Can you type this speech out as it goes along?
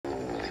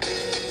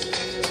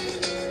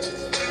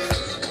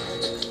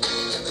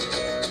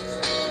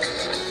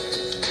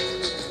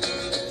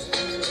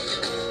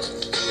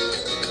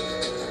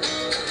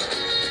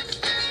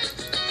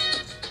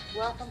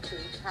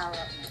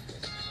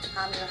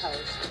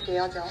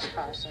Gail Jones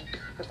Carson,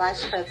 the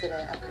Vice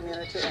President of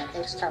Community and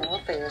External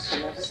Affairs for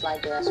Memphis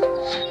Light Gas and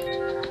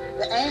Water.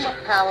 The aim of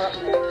Power Up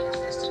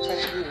Memphis is to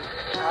take you,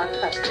 our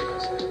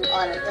customers,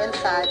 on an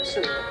inside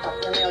tour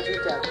of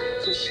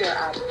MLGW to share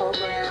our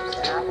programs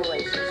and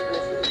operations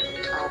with you,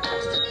 our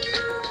customers.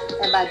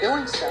 And by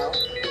doing so,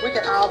 we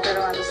can all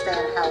better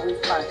understand how we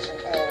function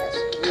as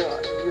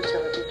your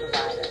utility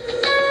provider.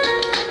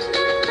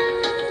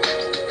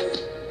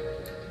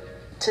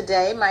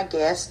 Today, my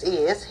guest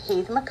is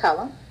Heath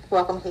McCullum.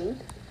 Welcome, Heath.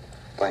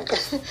 Thank you.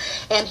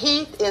 And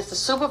Heath is the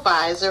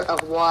supervisor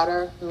of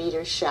water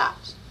meter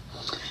shops.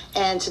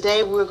 And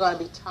today we're going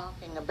to be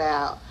talking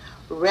about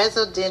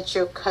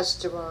residential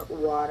customer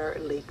water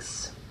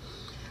leaks.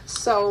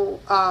 So,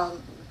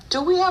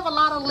 do we have a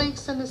lot of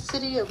leaks in the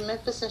city of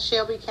Memphis and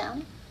Shelby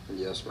County?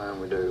 Yes, ma'am,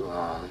 we do.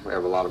 We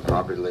have a lot of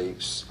property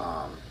leaks.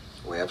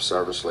 We have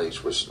service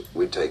leaks, which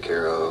we take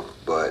care of.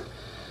 But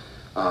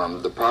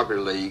the property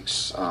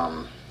leaks,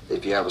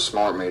 if you have a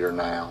smart meter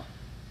now,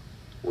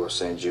 we'll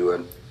send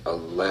you a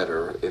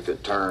letter. If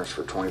it turns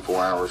for 24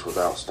 hours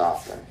without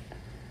stopping,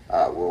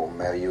 we'll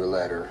mail you a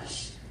letter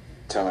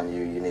telling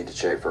you need to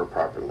check for a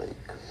property leak.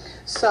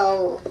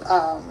 So,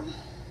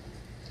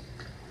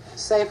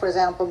 say for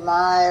example,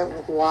 my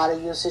water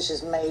usage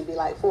is maybe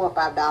like $4 or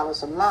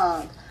 $5 a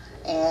month,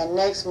 and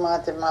next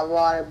month if my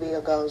water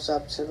bill goes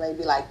up to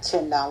maybe like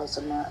 $10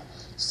 a month.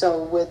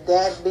 So would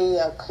that be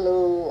a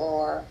clue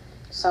or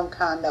some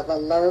kind of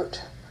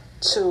alert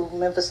to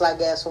Memphis Light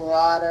Gas and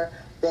Water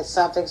that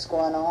something's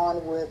going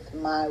on with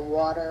my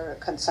water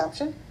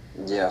consumption?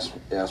 Yes,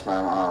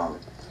 ma'am.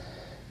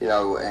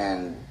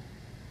 And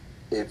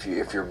if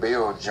your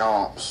bill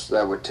jumps,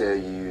 that would tell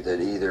you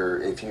that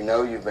either if you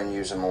know you've been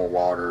using more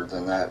water,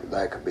 then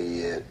that could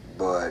be it.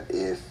 But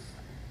if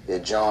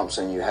it jumps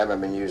and you haven't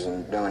been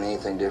doing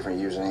anything different,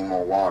 using any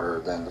more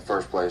water, then the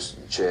first place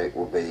to check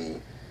will be,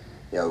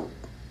 a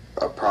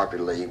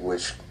property leak,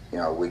 which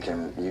you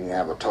can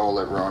have a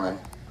toilet running.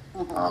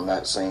 Mm-hmm.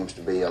 That seems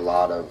to be a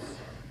lot of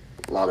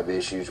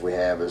issues we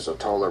have is a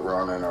toilet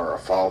running or a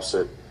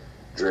faucet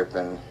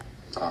dripping.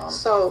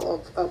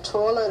 So a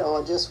toilet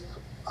or just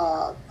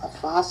a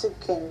faucet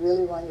can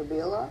really run your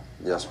bill up?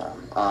 Yes,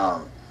 ma'am.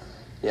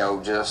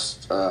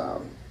 Just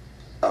a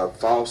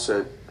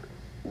faucet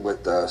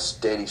with a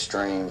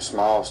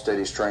small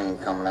steady stream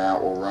coming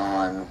out will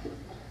run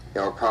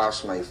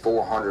approximately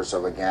 0.04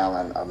 of a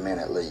gallon a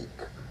minute leak.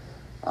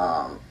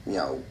 Down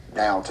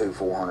to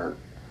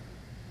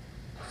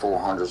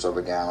 0.04 of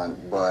a gallon,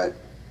 but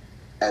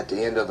at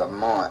the end of the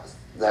month,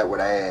 that would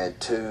add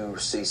 2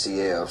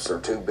 CCFs or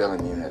 2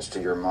 billing units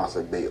to your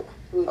monthly bill,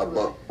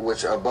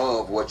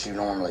 above what you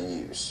normally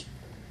use,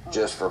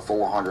 just for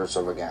 0.04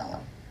 of a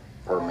gallon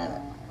per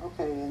minute.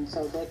 Okay, and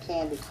so that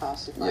can be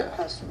costly for our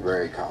customers.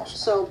 Very costly.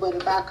 So, but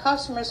if our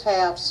customers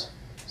have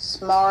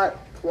smart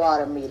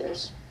water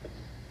meters,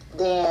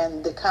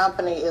 then the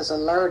company is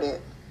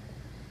alerted,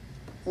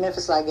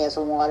 Memphis Light Gas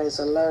and Water is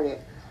alerted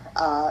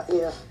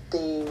if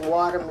the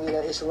water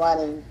meter is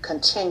running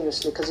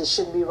continuously, because it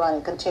shouldn't be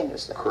running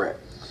continuously. Correct.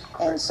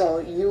 And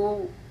so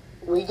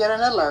we get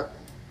an alert.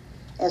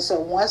 And so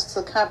once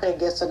the company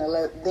gets an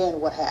alert, then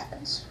what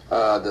happens?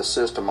 The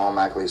system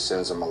automatically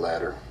sends them a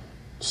letter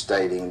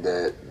stating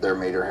that their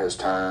meter has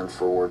turned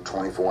for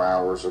 24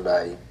 hours a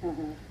day,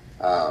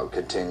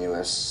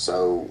 continuous,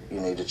 so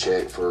you need to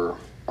check for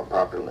a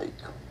property leak.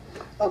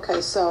 Okay,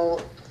 so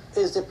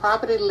is the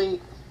property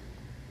leak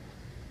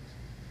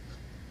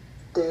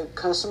the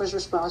customer's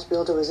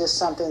responsibility, or is this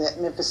something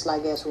that Memphis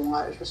Light Gas and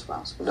Water is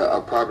responsible for?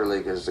 A property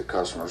leak is the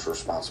customer's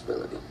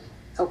responsibility.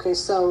 Okay,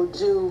 so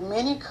do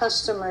many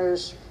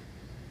customers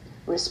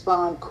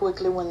respond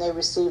quickly when they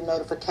receive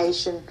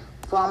notification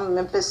from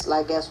Memphis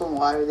Light Gas and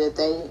Water that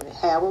they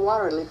have a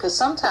water leak? Because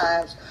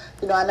sometimes,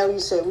 I know you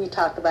said we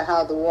talked about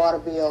how the water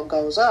bill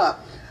goes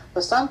up,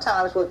 but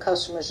sometimes what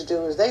customers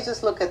do is they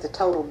just look at the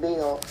total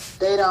bill.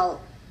 They don't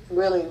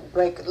really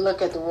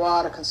look at the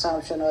water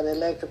consumption or the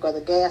electric or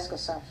the gas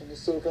consumption to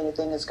see if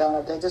anything is going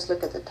up. They just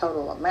look at the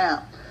total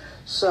amount.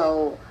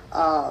 So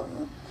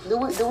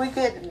do we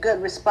get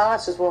good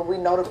responses when we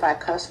notify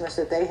customers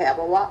that they have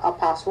a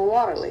possible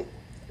water leak?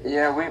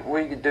 Yeah,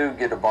 we do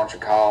get a bunch of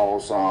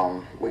calls.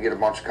 We get a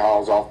bunch of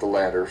calls off the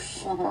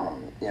letters.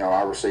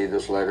 I received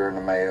this letter in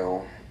the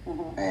mail,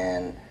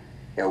 and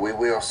we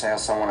will send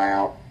someone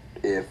out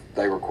if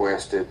they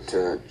request it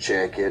to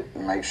check it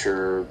and make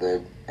sure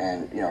that,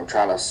 and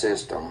try to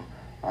assist them.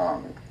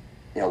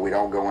 We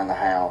don't go in the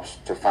house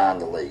to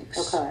find the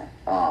leaks. Okay.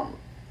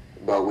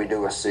 But we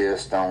do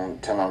assist on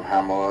telling them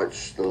how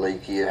much the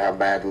leak is, how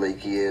bad the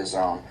leak is.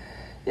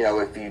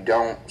 If you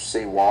don't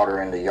see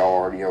water in the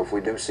yard, if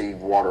we do see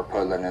water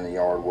puddling in the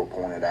yard, we'll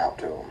point it out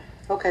to them.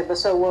 Okay, but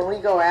so when we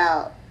go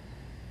out,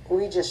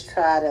 we just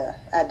try to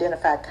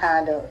identify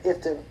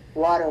if the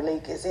water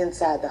leak is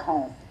inside the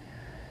home.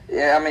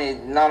 Yeah,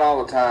 not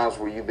all the times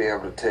will you be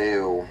able to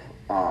tell.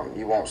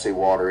 You won't see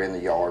water in the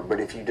yard, but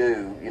if you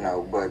do,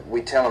 but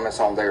we tell them it's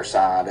on their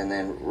side and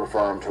then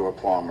refer them to a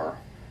plumber.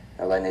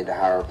 They need to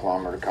hire a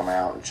plumber to come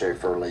out and check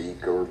for a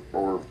leak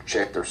or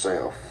check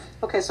themselves.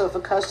 Okay, so if a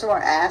customer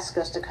asks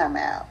us to come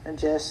out and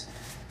just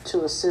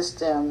to assist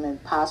them in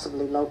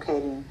possibly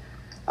locating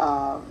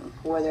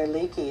where their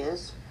leak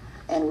is,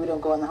 and we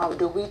don't go in the home,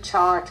 do we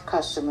charge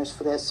customers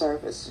for that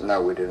service?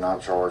 No, we do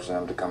not charge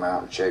them to come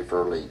out and check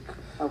for a leak.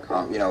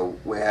 Okay. You know,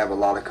 we have a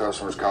lot of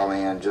customers call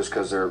in just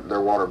because their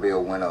water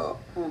bill went up.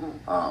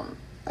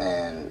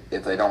 And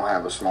if they don't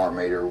have a smart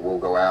meter, we'll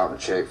go out and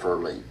check for a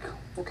leak.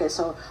 Okay,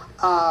 so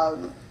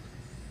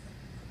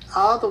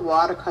all the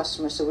water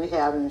customers that we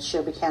have in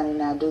Shelby County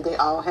now, do they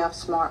all have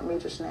smart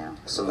meters now?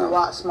 So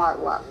No. Smart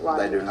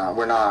water. They do not.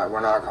 We're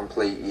not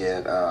complete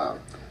yet.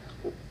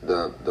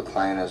 The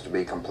plan is to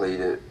be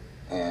completed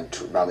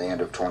by the end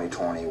of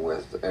 2020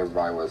 with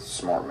everybody with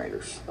smart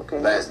meters.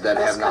 Okay. That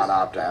have not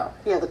opted out.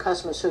 Yeah, the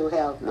customers who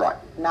have Right.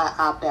 not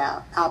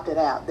opted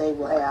out, they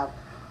will have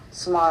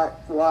smart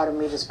water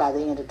meters by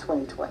the end of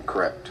 2020.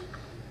 Correct.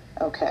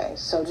 Okay.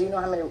 So do you know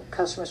how many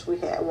customers we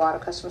have, water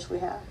customers we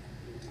have?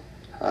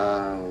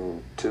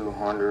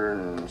 200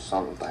 and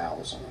something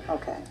thousand.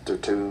 Okay. To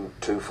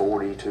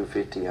 240,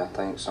 250, I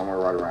think, somewhere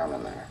right around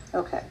in there.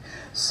 Okay.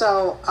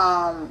 So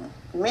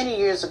many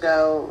years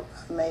ago,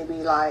 maybe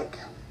like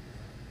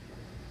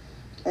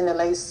in the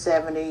late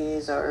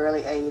 70s or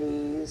early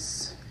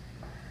 80s,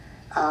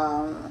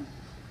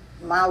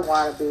 my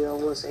water bill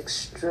was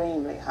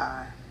extremely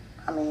high.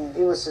 I mean,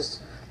 it was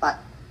just like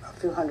a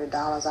few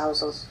 $100s. I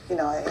was,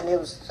 and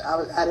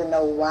I didn't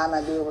know why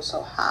my bill was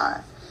so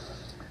high.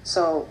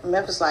 So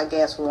Memphis Light,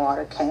 Gas and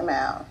Water came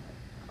out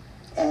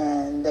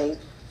and they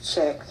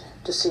checked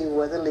to see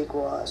where the leak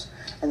was,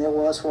 and there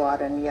was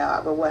water in the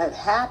yard. But what had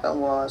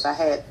happened was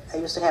I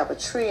used to have a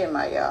tree in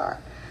my yard,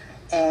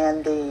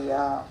 and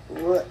the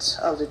roots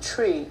of the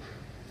tree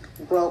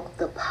broke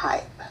the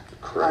pipe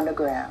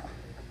underground,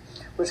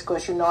 which of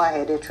course I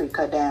had that tree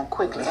cut down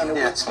quickly and the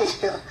roots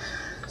healed.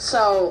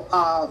 So,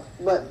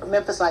 but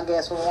Memphis Light,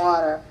 Gas and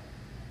Water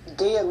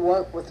did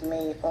work with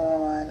me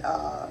on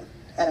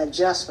an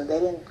adjustment. They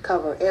didn't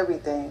cover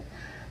everything.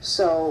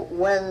 So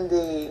when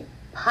the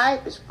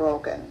pipe is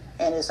broken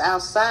and it's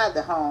outside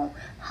the home,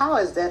 how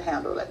is that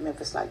handled at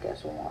Memphis Light,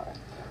 Gas and Water?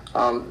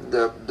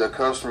 The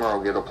customer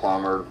will get a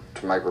plumber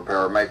to make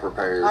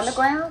repairs.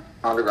 Underground?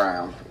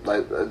 Underground.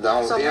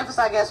 So Memphis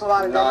Light, Gas and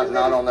Water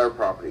not on their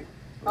property.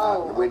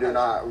 Oh, we do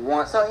not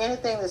want. So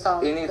anything that's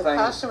on the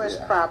customer's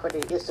property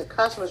is the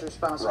customer's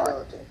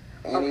responsibility.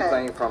 Right.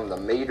 Anything from the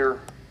meter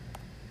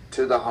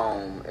to the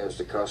home is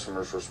the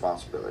customer's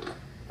responsibility.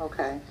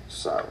 Okay.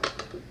 So,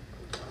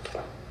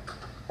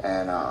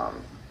 and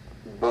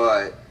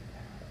but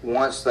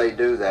once they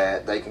do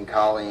that, they can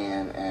call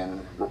in and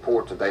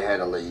report that they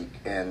had a leak,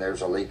 and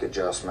there's a leak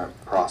adjustment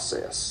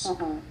process.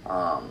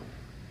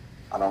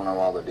 I don't know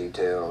all the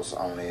details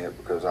on it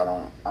because I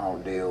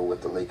don't deal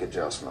with the leak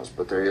adjustments,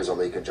 but there is a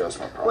leak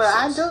adjustment process. Well,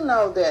 I do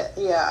know that.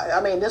 Yeah, I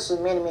mean, this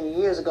was many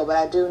years ago, but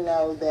I do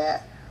know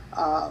that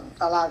a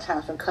lot of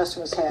times when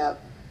customers have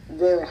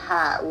very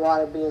high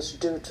water bills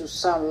due to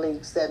some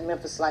leaks, that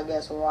Memphis Light,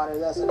 Gas and Water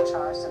doesn't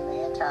charge them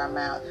the entire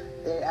amount.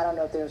 I don't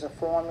know if there's a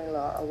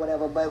formula or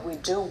whatever, but we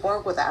do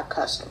work with our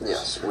customers.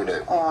 Yes, we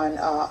do. On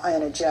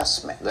an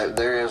adjustment.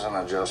 There is an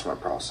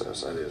adjustment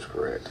process. That is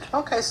correct.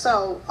 Okay,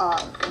 so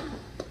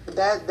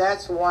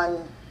that's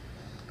one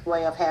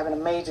way of having a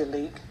major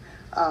leak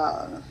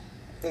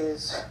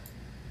is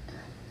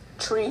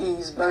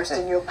trees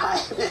bursting your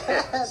pipe.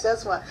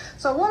 That's one.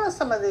 So what are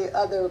some of the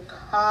other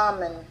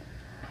common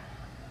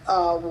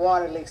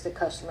water leaks that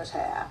customers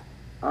have?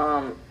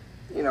 One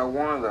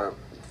of the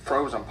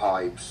frozen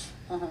pipes,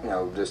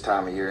 this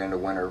time of year in the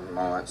winter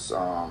months,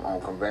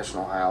 on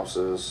conventional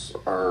houses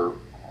are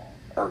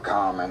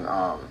common.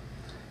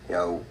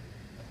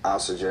 I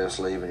suggest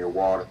leaving your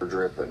water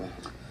dripping.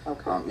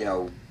 Okay.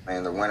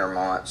 In the winter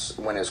months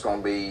when it's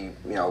going to be,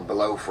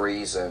 below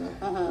freezing,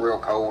 real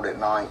cold at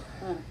night,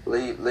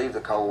 leave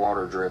the cold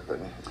water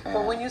dripping.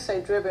 Well, when you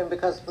say dripping,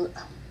 because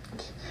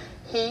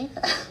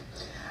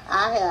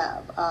I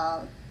have,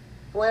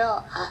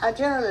 I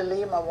generally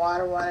leave my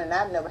water running.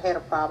 I've never had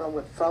a problem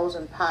with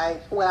frozen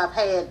pipe. Well, I've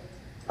had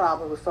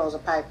problems with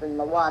frozen pipe and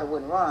my water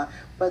wouldn't run,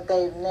 but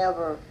they've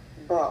never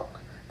broke.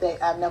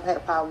 I've never had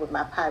a problem with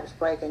my pipes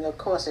breaking, of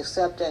course,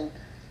 except in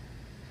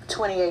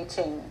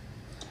 2018.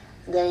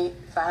 They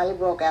finally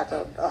broke after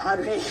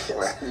 100 years.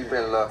 Well, you've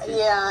been lucky.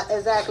 Yeah,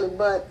 exactly.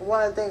 But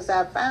one of the things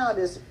I found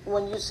is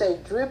when you say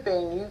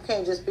dripping, you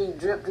can't just be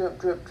drip, drip,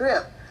 drip,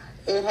 drip.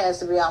 It has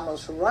to be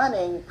almost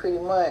running pretty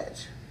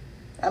much.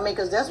 I mean,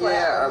 because that's what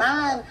happened.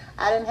 Mine,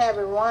 I didn't have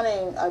it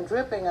running or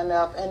dripping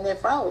enough, and it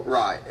froze.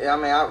 Right. I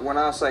mean, when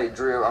I say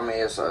drip, I mean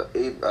it's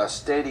a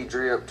steady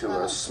drip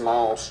to a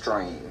small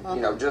stream,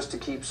 just to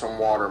keep some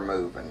water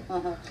moving.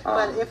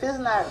 But if it's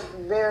not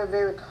very,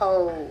 very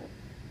cold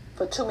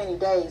for too many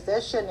days,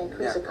 that shouldn't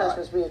increase the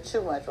customer's bill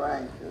too much,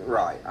 right?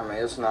 Right. I mean,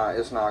 it's not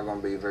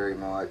going to be very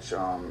much,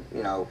 and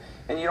you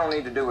don't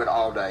need to do it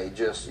all day.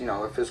 Just,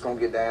 if it's going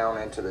to get down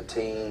into the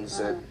teens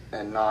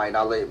at night,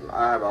 I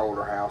have an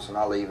older house and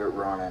I leave it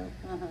running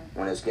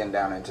when it's getting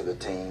down into the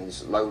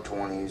teens, low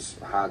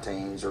 20s, high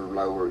teens or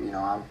lower,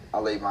 I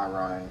leave mine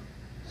running.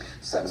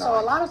 So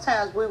a lot of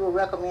times we will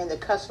recommend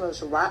that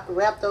customers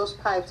wrap those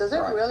pipes. Does it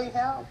really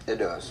help? It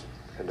does.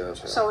 It does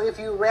help. So if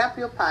you wrap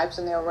your pipes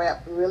and they're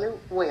wrapped really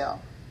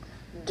well,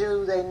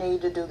 do they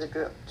need to do the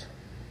drip?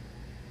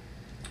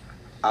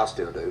 I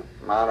still do.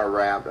 Mine are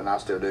wrapped, and I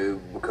still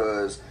do,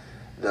 because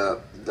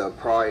the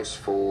price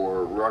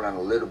for running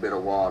a little bit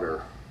of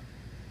water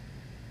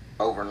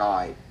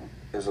overnight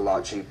is a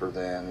lot cheaper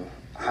than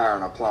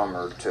hiring a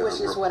plumber to which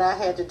is what I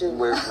had to do.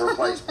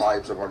 replace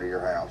pipes under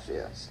your house.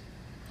 Yes.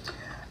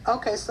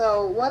 Okay,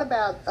 so what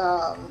about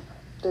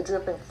the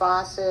dripping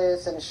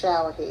faucets and the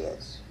shower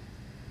heads?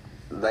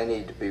 They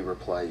need to be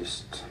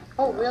replaced.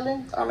 Oh,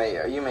 really? I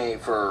mean, you mean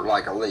for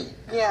like a leak?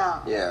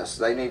 Yeah. Yes,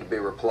 they need to be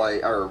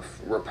replaced or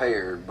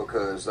repaired,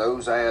 because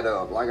those add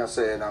up. Like I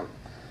said,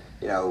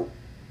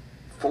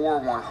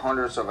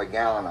 4/100ths of a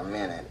gallon a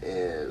minute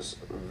is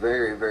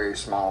very, very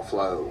small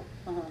flow,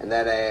 and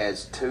that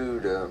adds 2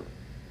 to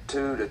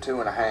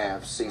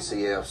 2.5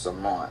 CCFs a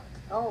month.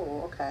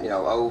 Oh, okay.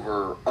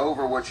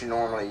 Over what you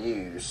normally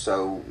use.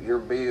 So your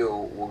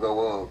bill will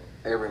go up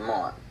every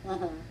month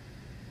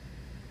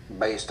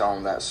based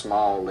on that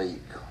small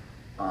leak.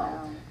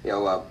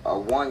 A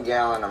 1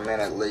 gallon a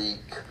minute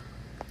leak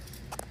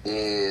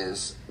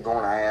is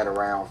going to add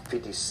around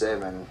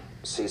 57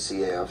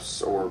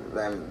 CCFs, or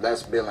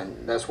that's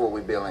billing. That's what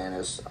we bill in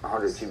is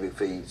 100 cubic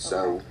feet.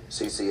 So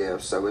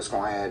CCFs. So it's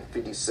going to add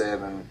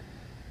 57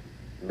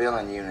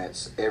 billing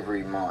units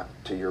every month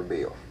to your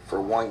bill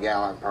for 1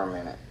 gallon per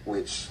minute,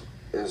 which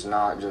is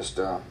not just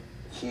a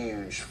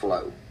huge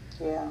flow.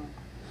 Yeah.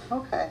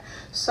 Okay.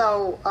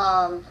 So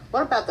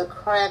what about the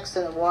cracks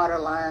in the water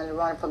line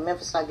running from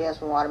Memphis Light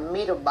Gas and Water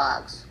meter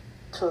box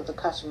to the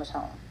customer's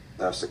home?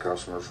 That's the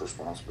customer's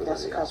responsibility.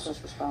 That's the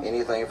customer's responsibility.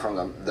 Anything from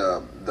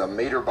the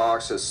meter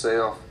box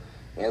itself,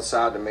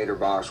 inside the meter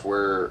box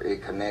where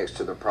it connects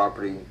to the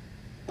property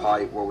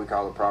pipe, what we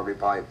call the property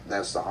pipe,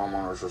 that's the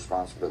homeowner's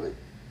responsibility.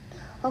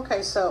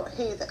 Okay, so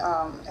Heath,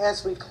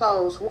 as we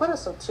close, what are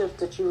some tips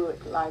that you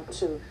would like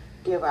to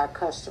give our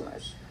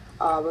customers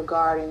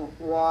regarding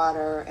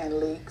water and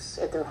leaks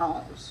at their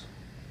homes?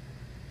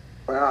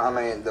 Well, I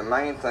mean, the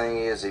main thing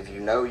is if you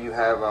know you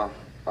have a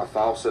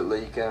faucet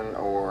leaking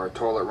or a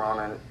toilet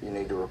running, you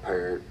need to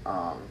repair it.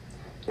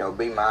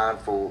 Be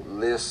mindful,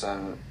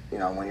 listen,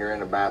 when you're in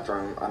the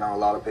bathroom. I know a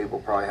lot of people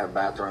probably have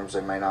bathrooms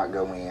they may not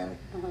go in,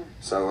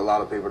 so a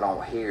lot of people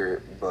don't hear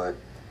it, but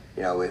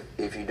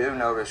if you do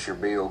notice your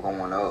bill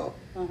going up,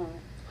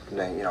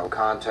 then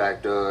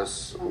contact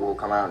us. We'll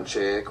come out and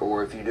check.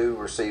 Or if you do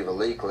receive a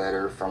leak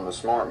letter from the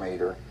smart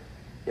meter,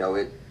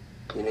 you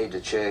need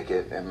to check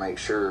it and make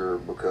sure,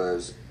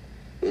 because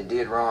it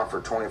did run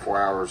for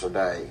 24 hours a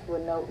day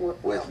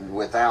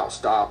without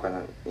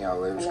stopping. It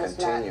was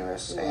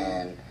continuous,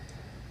 and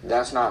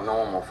that's not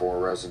normal for a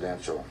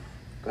residential.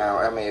 Now,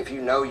 I mean, if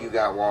you know you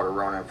got water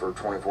running for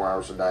 24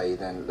 hours a day,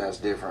 then that's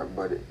different.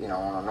 But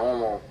on a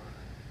normal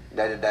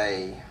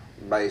day-to-day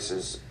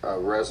basis, a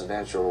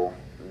residential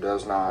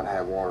does not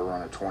have water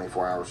running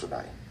 24 hours a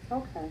day.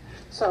 Okay.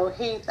 So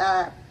Heath,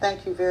 I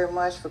thank you very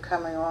much for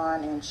coming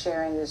on and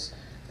sharing this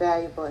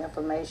valuable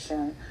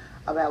information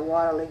about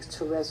water leaks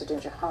to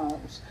residential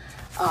homes.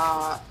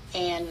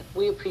 And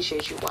we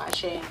appreciate you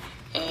watching.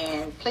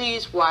 And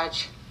please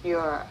watch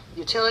your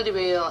utility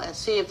bill and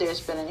see if there's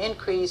been an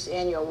increase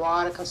in your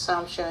water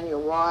consumption, your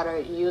water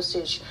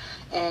usage,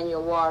 and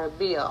your water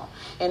bill.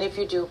 And if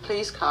you do,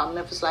 please call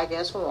Memphis Light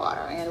Gas and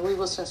Water, and we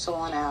will send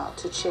someone out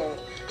to check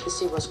to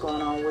see what's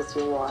going on with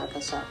your water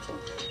consumption.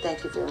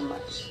 Thank you very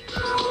much.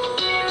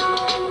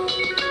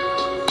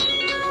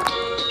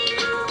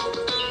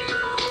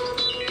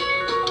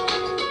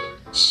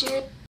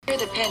 Share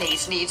the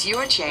Pennies needs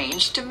your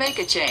change to make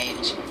a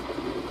change.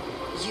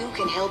 You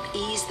can help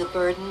ease the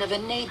burden of a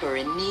neighbor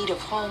in need of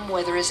home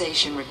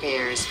weatherization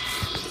repairs.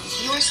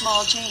 Your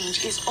small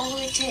change is all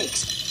it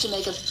takes to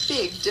make a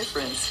big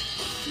difference.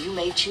 You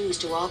may choose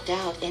to opt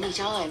out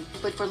anytime,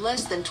 but for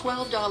less than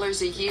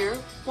 $12 a year,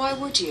 why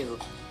would you?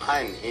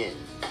 I'm in.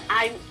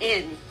 I'm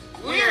in.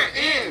 We're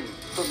in.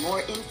 For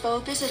more info,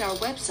 visit our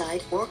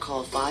website or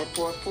call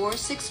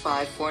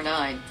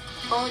 544-6549.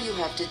 All you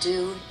have to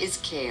do is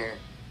care.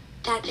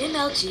 At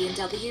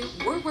MLG&W,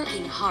 we're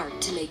working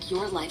hard to make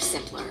your life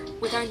simpler.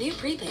 With our new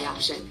prepay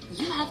option,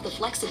 you have the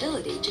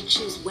flexibility to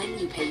choose when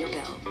you pay your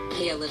bill.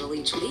 Pay a little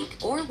each week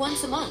or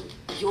once a month.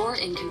 You're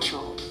in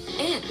control.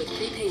 And with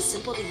prepay's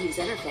simple-to-use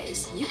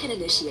interface, you can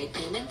initiate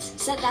payments,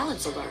 set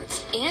balance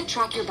alerts, and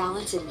track your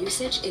balance and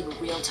usage in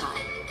real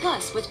time.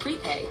 Plus, with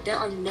prepay, there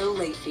are no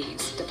late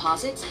fees,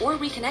 deposits, or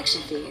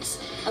reconnection fees.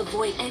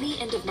 Avoid any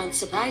end-of-month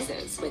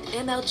surprises with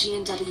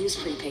MLG&W's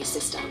prepay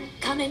system.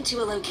 Come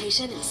into a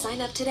location and sign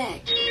up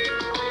today.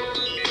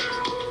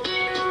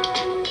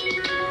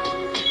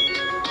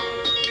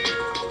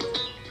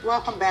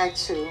 Welcome back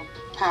to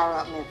Power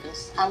Up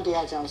Memphis. I'm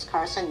Dale Jones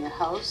Carson, your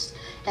host.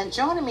 And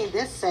joining me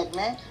this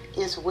segment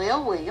is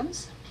Will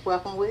Williams.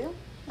 Welcome, Will.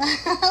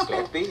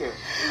 Glad to be here.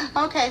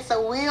 Okay,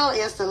 so Will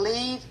is the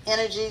lead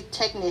energy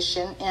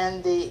technician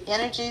in the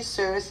Energy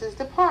Services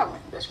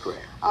Department. That's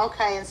correct.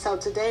 Okay, and so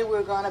today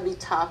we're going to be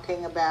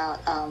talking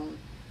about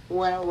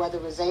winter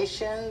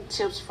weatherization,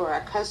 tips for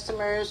our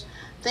customers,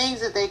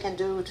 things that they can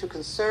do to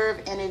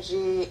conserve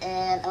energy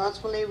and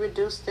ultimately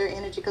reduce their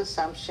energy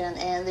consumption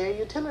and their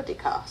utility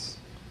costs.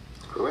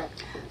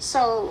 Correct.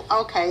 So,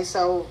 okay,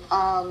 so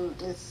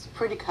it's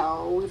pretty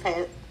cold. We've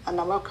had a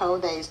number of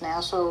cold days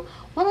now. So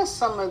what are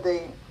some of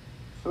the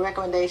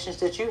recommendations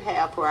that you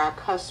have for our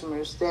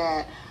customers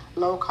that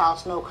low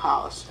cost, no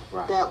cost,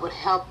 Right. that would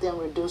help them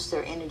reduce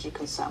their energy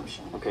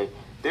consumption? Okay.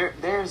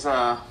 There's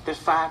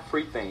 5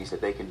 free things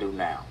that they can do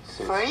now.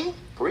 Free?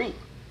 Free.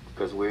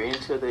 Because we're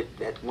into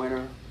that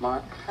winter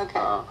month. Okay.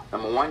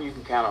 Number one, you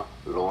can kind of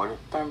lower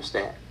the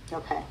thermostat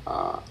Okay.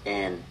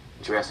 and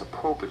dress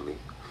appropriately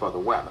for the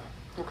weather.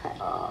 Okay.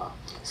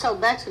 So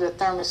back to the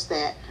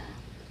thermostat.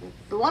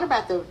 What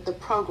about the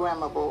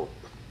programmable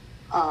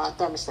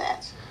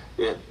thermostats?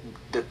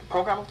 The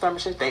programmable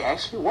thermostats, they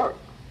actually work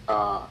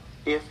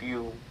if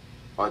you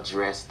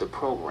address the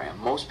program.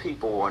 Most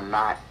people are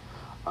not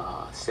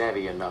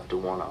savvy enough to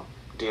want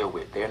to deal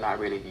with. They're not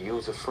really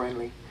user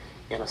friendly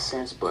in a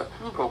sense, but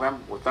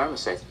programmable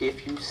thermostats,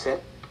 if you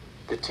set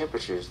the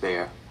temperatures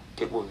there,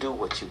 it will do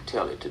what you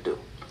tell it to do.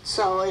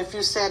 So if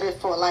you set it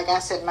for, like I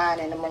set mine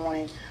in the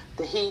morning,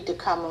 the heat to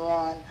come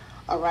on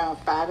around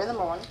 5 in the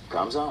morning,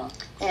 Comes on.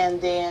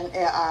 and then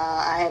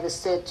I have it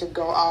set to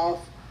go off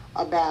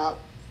about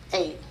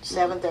 8,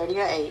 7:30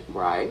 or 8,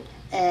 Right.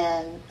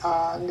 and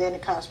then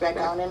it comes back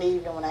on in the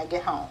evening when I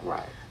get home.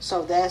 Right.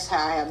 So that's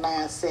how I have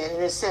mine set.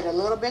 And it's set a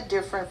little bit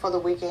different for the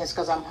weekends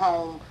because I'm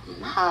home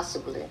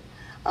possibly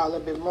a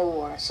little bit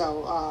more.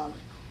 So,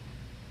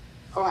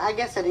 or I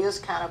guess it is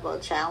kind of a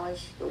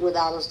challenge with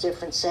all those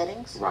different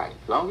settings. Right.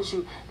 Long as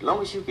you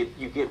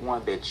get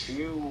one that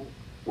you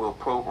will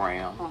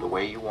program the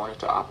way you want it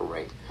to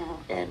operate,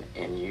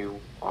 and you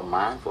are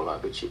mindful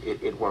of it,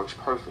 it works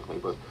perfectly.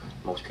 But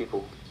most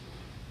people,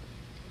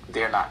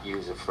 they're not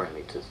user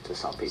friendly to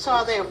some people. So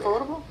are they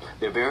affordable?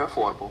 They're very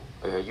affordable.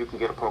 You can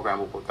get a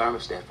programmable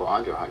thermostat for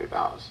under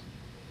 $100.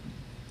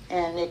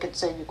 And it could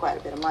save you quite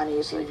a bit of money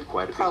if Save you you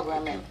quite a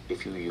program bit it.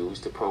 if you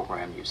use the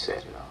program you set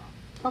it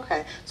on.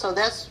 Okay, so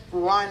that's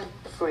one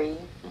free.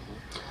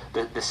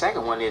 The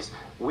second one is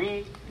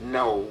we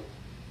know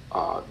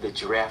the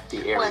drafty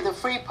area. Well, the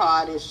free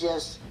part is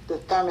just the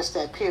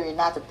thermostat period,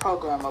 not the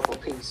programmable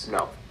piece.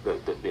 No,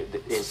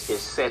 it's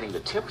setting the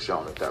temperature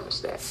on the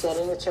thermostat.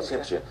 Setting the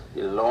temperature.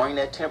 Lowering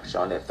that temperature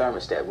on that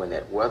thermostat when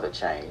that weather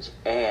change,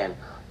 and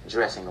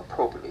dressing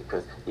appropriately,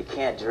 because you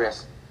can't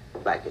dress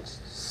like it's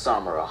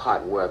summer or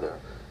hot weather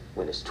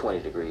when it's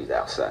 20 degrees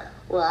outside.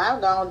 Well, I've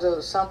gone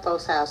to some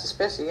folks' house,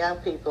 especially young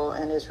people,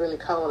 and it's really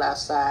cold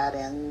outside,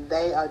 and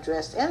they are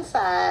dressed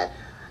inside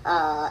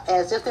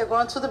as if they're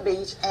going to the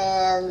beach,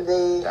 and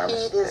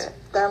the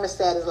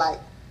thermostat is like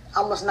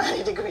almost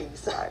 90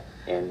 degrees. Right.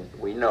 And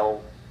we know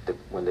that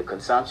when the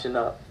consumption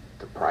up,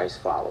 the price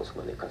follows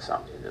when the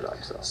consumption is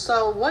up.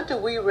 So what do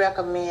we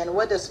recommend?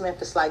 What does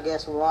Memphis Light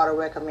Gas and Water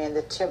recommend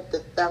the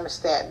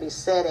thermostat be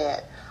set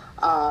at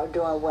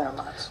during winter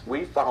months?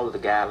 We follow the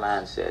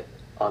guidelines set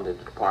under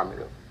the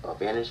Department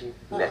of Energy.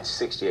 That's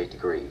 68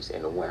 degrees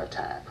in the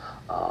wintertime.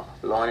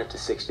 Lowering it to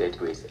 68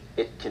 degrees.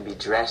 It can be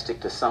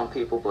drastic to some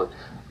people, but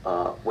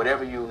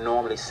whatever you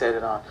normally set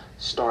it on,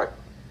 start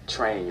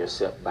training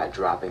yourself by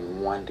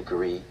dropping 1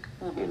 degree,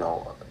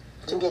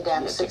 to get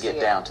down to 68. To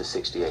get down to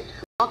 68.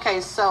 Okay,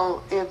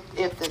 so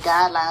if the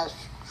guidelines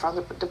from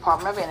the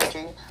Department of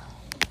Energy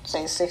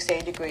say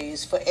 68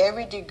 degrees, for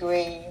every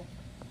degree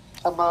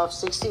above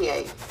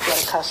 68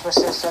 that a customer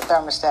sets their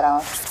thermostat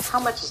on, how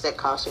much does that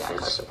cost you?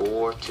 It's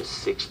 4 to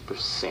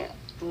 6%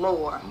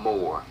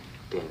 more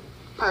than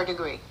per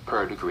degree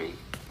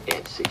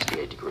at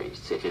 68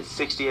 degrees. If it's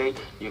 68,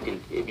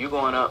 if you're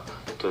going up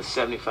to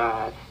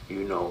 75,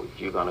 you're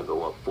going to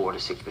go up 4 to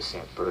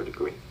 6% per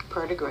degree.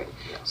 Per degree.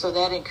 Yeah. So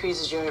that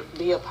increases your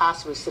bill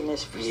possibly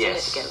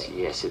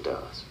significantly. Yes, it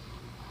does.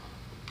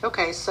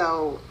 Okay,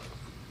 so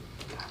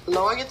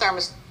lower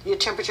your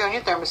temperature on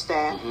your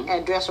thermostat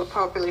and dress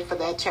appropriately for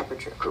that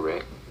temperature.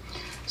 Correct.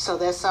 So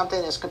that's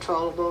something that's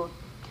controllable,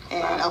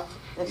 and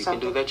Right. You can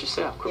do that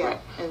yourself.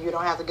 Correct. Yeah, and you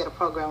don't have to get a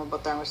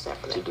programmable thermostat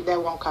for To do- that.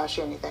 That won't cost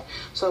you anything.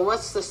 So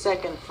what's the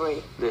second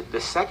free?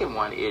 The second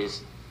one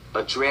is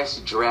address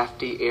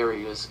drafty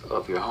areas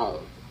of your home,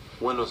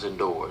 windows and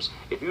doors.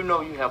 If you know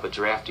you have a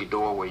drafty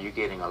door where you're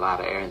getting a lot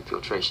of air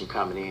infiltration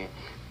coming in,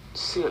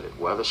 seal it.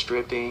 Weather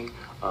stripping,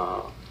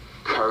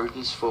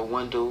 curtains for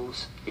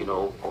windows.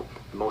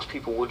 Most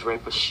people will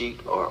drape a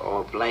sheet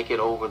or a blanket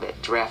over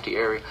that drafty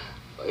area.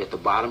 At the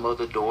bottom of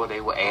the door, they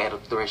will add a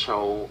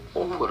threshold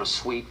or put a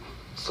sweep.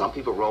 Some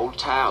people roll a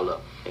tile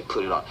up and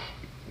put it on.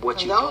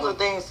 Those are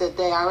things that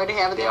they already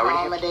have at their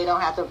home, and they don't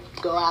have to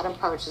go out and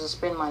purchase and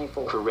spend money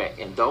for. Correct.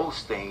 And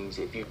those things,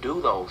 if you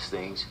do those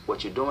things,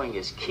 what you're doing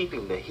is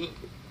keeping the heat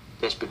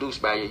that's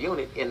produced by your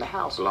unit in the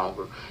house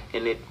longer,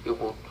 and it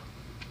will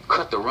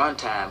cut the run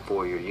time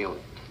for your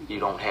unit. You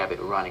don't have it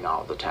running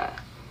all the time.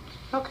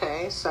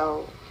 Okay,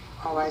 so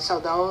all right, so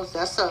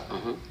that's a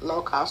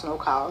low cost, no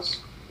cost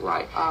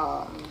Right.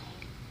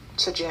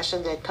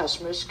 suggestion that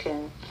customers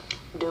can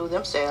do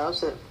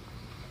themselves.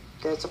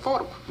 that's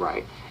affordable.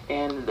 Right.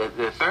 And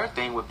the third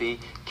thing would be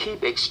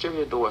keep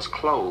exterior doors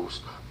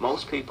closed.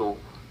 Most people,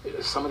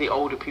 some of the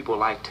older people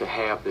like to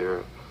have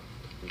their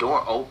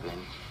door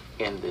open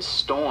and the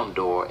storm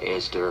door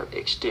as their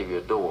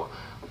exterior door.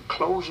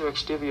 Close your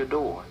exterior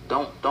door.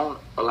 Don't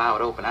allow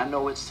it open. I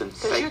know it's a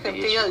safety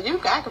issue.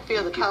 I can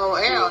feel the cold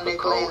air on that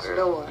glass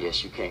door.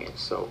 Yes, you can.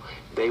 So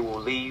they will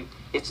leave.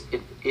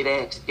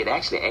 It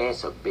actually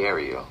adds a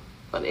barrier,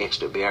 an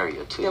extra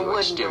barrier to your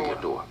exterior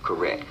door.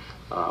 Correct.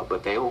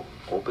 But they'll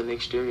open the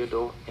exterior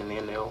door and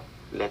then they'll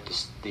let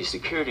the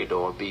security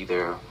door be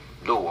their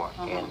door,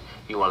 and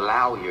you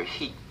allow your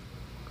heat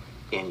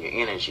and your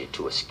energy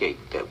to escape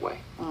that way.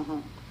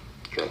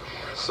 Okay.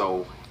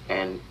 So,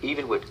 and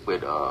even with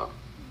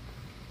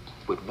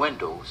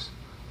windows,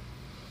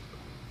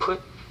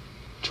 put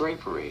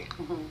drapery.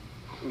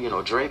 You know,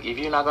 if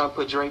you're not going to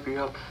put drapery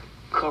up,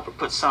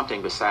 put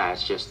something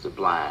besides just the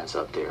blinds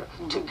up there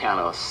to kind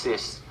of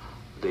assist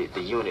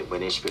the unit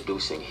when it's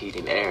producing heat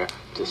and air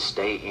to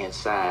stay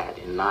inside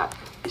and not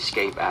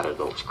escape out of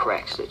those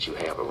cracks that you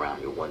have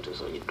around your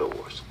windows or your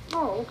doors.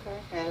 Oh, okay.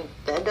 And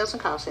that doesn't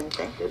cost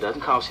anything? It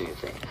doesn't cost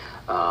anything.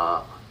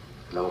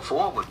 Number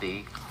 4 would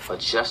be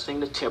adjusting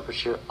the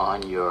temperature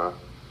on your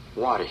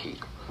water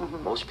heater.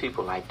 Most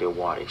people like their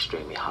water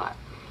extremely hot.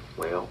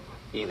 Well,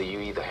 you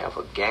either have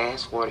a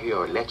gas water heater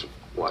or electric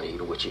water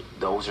heater,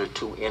 those are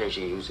 2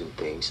 energy using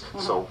things.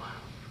 So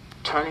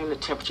turning the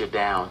temperature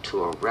down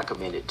to a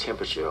recommended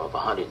temperature of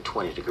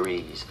 120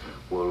 degrees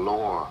will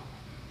lower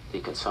the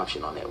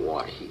consumption on that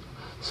water heater.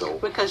 So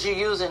because you're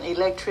using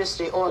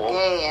electricity or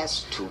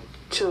gas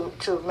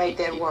to make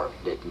that work.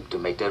 To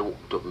make that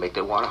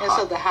water hot. And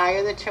so the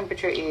higher the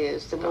temperature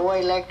is, the more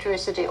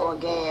electricity or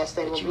gas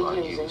they will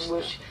be using,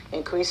 which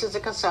increases the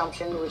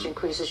consumption, which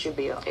increases your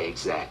bill.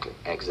 Exactly.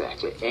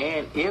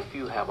 And if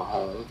you have a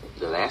home,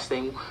 the last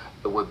thing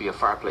would be a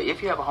fireplace.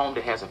 If you have a home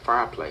that has a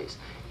fireplace,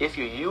 if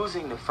you're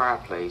using the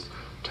fireplace,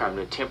 turn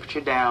the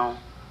temperature down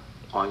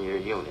on your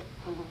unit,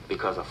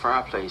 because a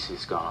fireplace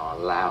is going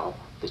to allow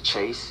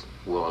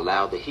will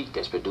allow the heat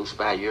that's produced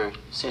by your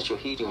central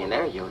heating and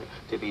air unit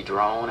to be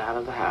drawn out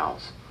of the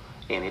house,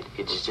 and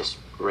it just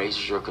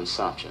raises your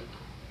consumption.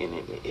 And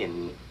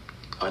in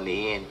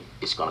the end,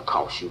 it's going to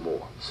cost you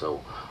more.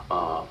 So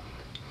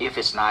if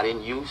it's not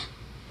in use,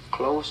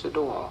 close the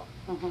door off.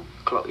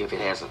 If it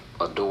has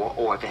a door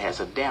or if it has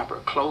a damper,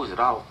 close it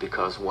off,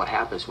 because what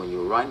happens when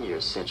you run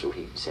your central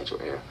heat,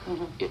 central air,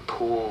 it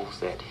pulls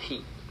that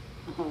heat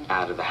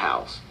out of the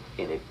house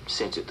and it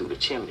sends it through the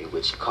chimney,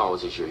 which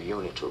causes your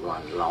unit to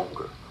run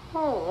longer.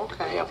 Oh,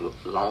 okay. They have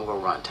longer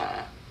run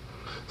time.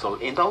 So,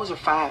 and those are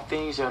 5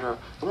 things that it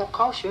won't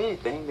cost you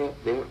anything.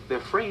 They're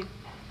free.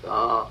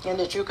 And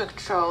that you can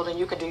control and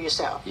you can do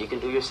yourself. You can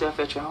do yourself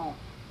at your home.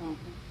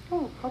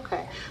 Oh,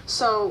 okay.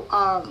 So,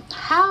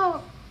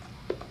 how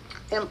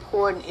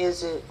important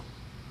is it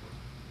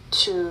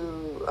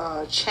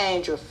to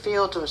change your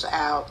filters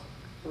out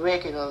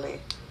regularly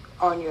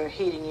on your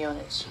heating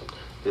units?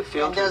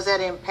 And does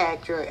that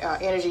impact your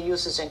energy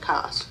usage and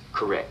cost?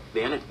 Correct.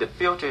 The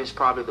filter is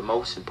probably the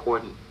most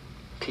important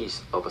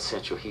piece of a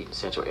central heat and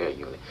central air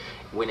unit.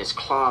 When it's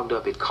clogged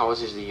up, it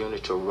causes the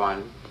unit to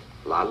run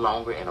a lot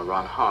longer and to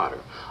run harder.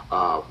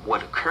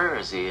 What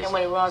occurs is... And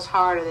when it runs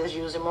harder, it's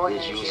using more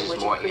energy,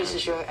 which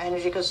increases your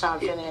energy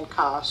consumption and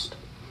cost.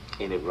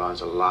 And it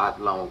runs a lot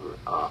longer.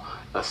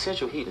 A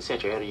central heat and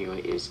central air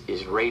unit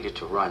is rated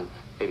to run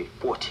maybe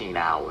 14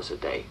 hours a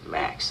day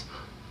max.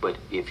 But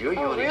if your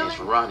unit is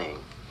running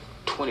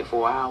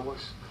 24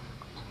 hours,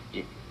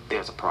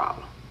 there's a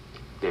problem.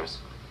 There's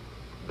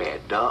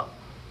bad duct,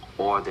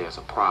 or there's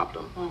a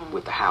problem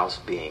with the house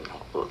being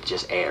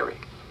just airy.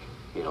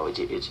 You know,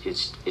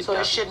 so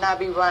it should not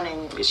be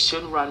running. It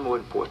shouldn't run more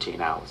than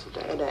 14 hours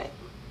a day.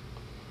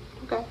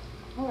 Okay.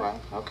 All right.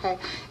 Okay.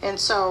 And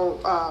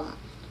so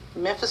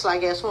Memphis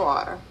Light, Gas and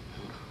Water,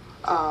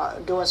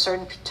 during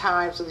certain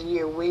times of the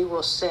year, we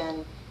will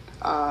send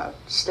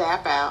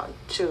staff out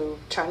to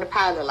turn the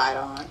pilot light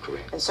on.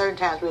 Correct. And certain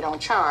times we don't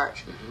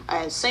charge.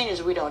 And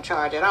seniors, we don't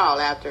charge at all.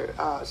 After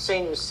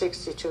seniors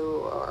 62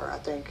 or I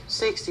think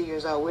 60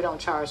 years old, we don't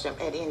charge them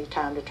at any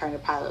time to turn the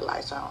pilot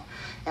lights on.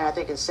 And I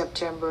think in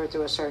September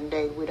through a certain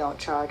date, we don't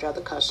charge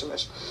other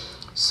customers.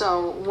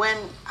 So when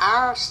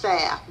our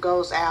staff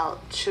goes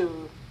out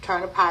to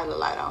turn the pilot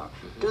light on,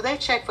 do they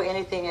check for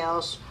anything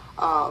else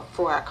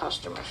for our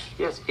customers?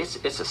 Yes,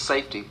 it's a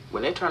safety.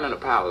 When they turn on the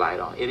pilot light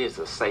on, it is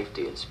a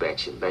safety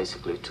inspection,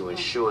 basically, to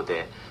ensure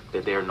that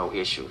there are no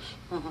issues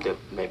that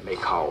may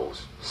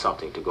cause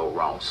something to go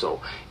wrong.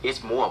 So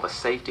it's more of a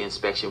safety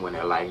inspection when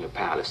they're lighting your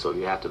pilot. So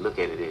you have to look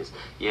at it as,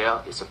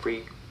 it's a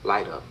free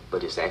light up,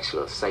 but it's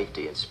actually a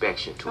safety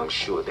inspection to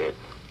ensure that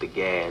the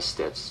gas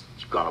that's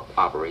going to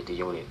operate the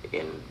unit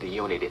and the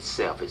unit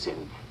itself is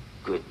in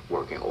good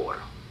working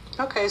order.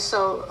 Okay,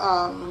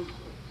 so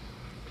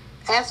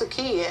as a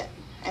kid,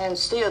 and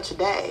still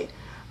today,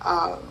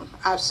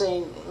 I've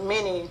seen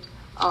many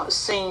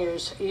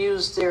seniors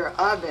use their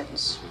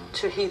ovens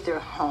to heat their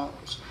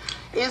homes.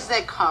 Is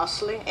that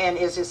costly, and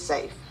is it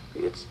safe?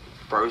 It's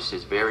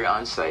very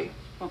unsafe.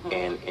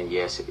 and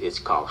yes, it's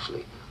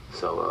costly.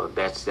 So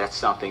that's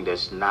something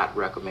that's not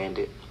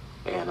recommended,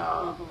 and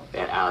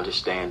I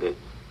understand that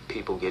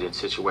people get in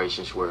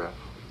situations where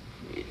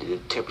the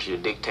temperature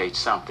dictates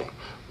something,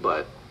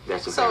 but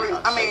that's a very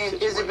unsafe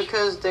situation. Is it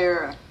because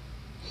their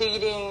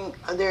heating,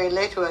 their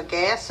electric or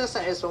gas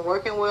system isn't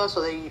working well,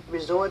 so they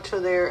resort to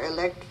their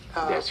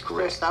That's correct.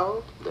 their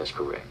stove? That's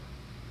correct.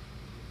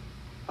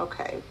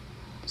 Okay.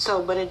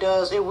 So, but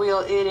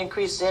it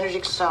increases energy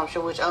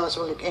consumption, which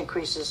ultimately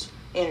increases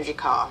energy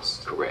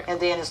costs. Correct. And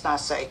then it's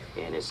not safe.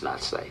 And it's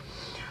not safe.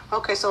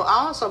 Okay, so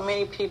also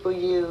many people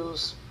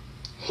use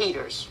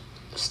heaters,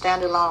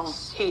 standalone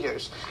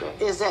heaters.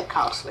 Okay. Is that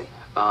costly?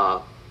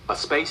 A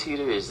space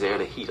heater is there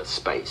to heat a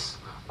space.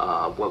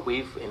 What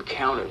we've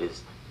encountered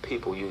is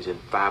people using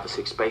 5 or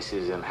 6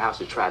 spaces in a house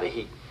to try to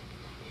heat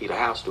a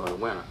house during the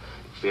winter.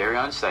 Very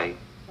unsafe.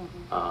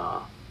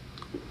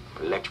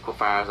 Electrical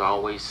fires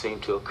always seem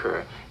to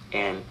occur,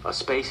 and a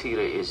space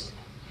heater is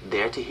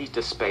there to heat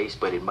the space,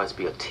 but it must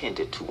be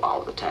attended to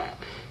all the time.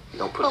 You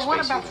don't put a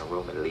space heater in a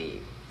room and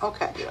leave.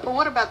 Okay. Yeah. But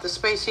what about the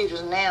space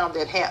heaters now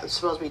that have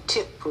supposed to be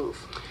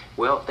tip-proof?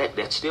 Well,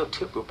 that's still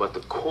tip-proof, but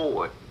the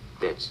cord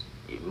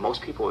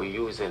most people are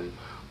using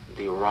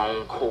the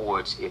wrong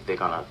cords if they're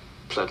gonna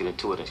plug it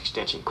into an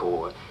extension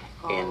cord,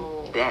 and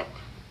that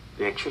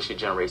the electricity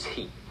generates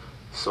heat.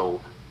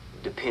 So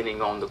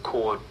depending on the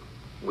cord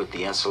with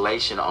the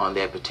insulation on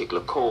that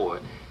particular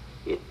cord,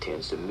 it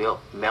tends to melt.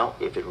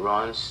 If it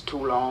runs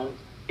too long,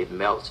 it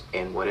melts,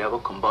 and whatever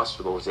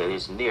combustibles that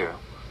is near,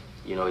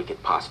 it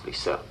could possibly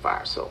set a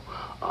fire. So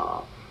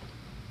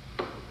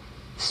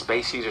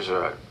space heaters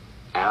are,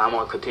 and I'm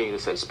going to continue to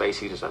say space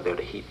heaters are there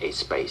to heat a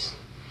space,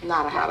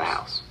 Not a house. not a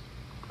house.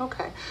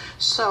 Okay.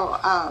 So,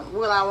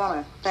 Will, I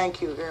want to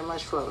thank you very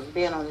much for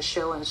being on the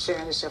show and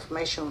sharing this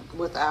information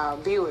with our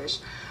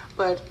viewers.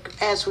 But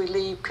as we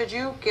leave, could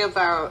you give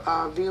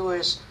our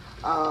viewers,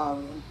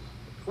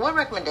 what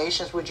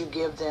recommendations would you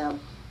give them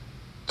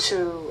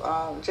to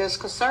just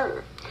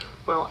conserve?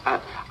 Well,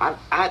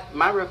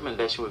 my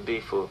recommendation would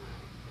be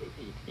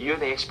you're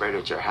the expert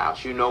at your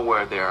house. You know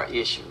where there are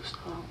issues.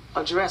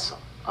 Address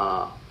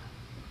them.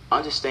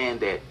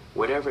 Understand that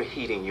whatever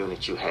heating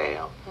unit you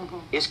have,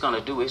 it's going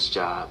to do its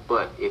job.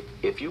 But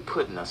if you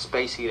put in a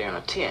space heater in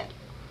a tent,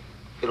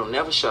 it'll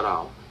never shut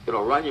off.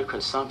 It'll run your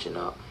consumption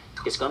up.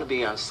 It's going to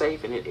be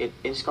unsafe, and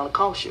it's going to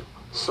cost you.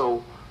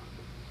 So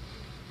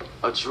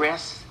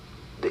address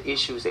the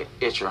issues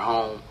at your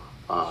home.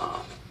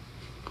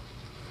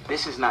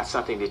 This is not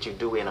something that you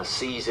do in a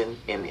season,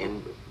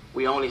 and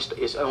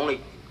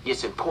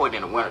it's important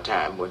in the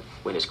wintertime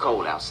when it's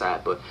cold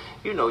outside, but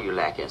you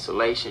lack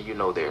insulation,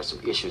 there are some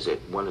issues at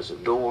windows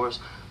and doors.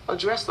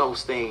 Address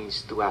those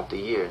things throughout the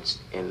year,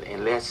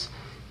 and let's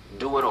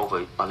do it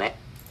over an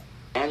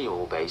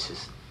annual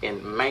basis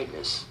in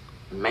maintenance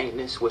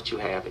what you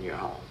have in your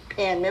home.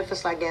 And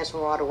Memphis Light Gas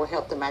and Water will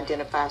help them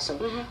identify some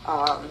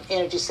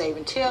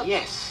energy-saving tips.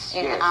 Yes,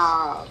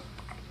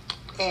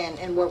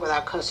 and work with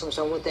our customers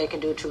on what they can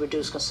do to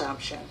reduce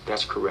consumption.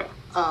 That's correct.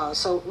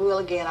 So, Will,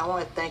 again, I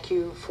want to thank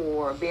you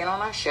for being on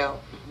our show.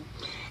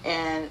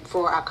 And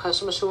for our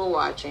customers who are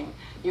watching,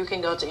 you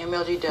can go to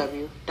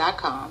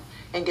mlgw.com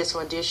and get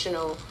some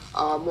additional,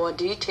 more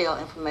detailed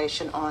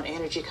information on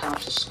energy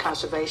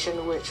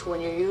conservation, which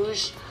when you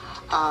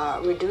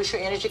reduce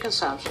your energy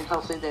consumption,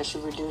 hopefully that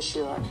should reduce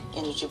your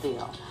energy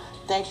bill.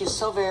 Thank you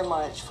so very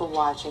much for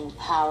watching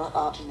Power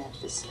Up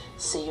Memphis.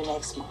 See you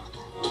next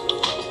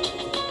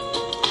month.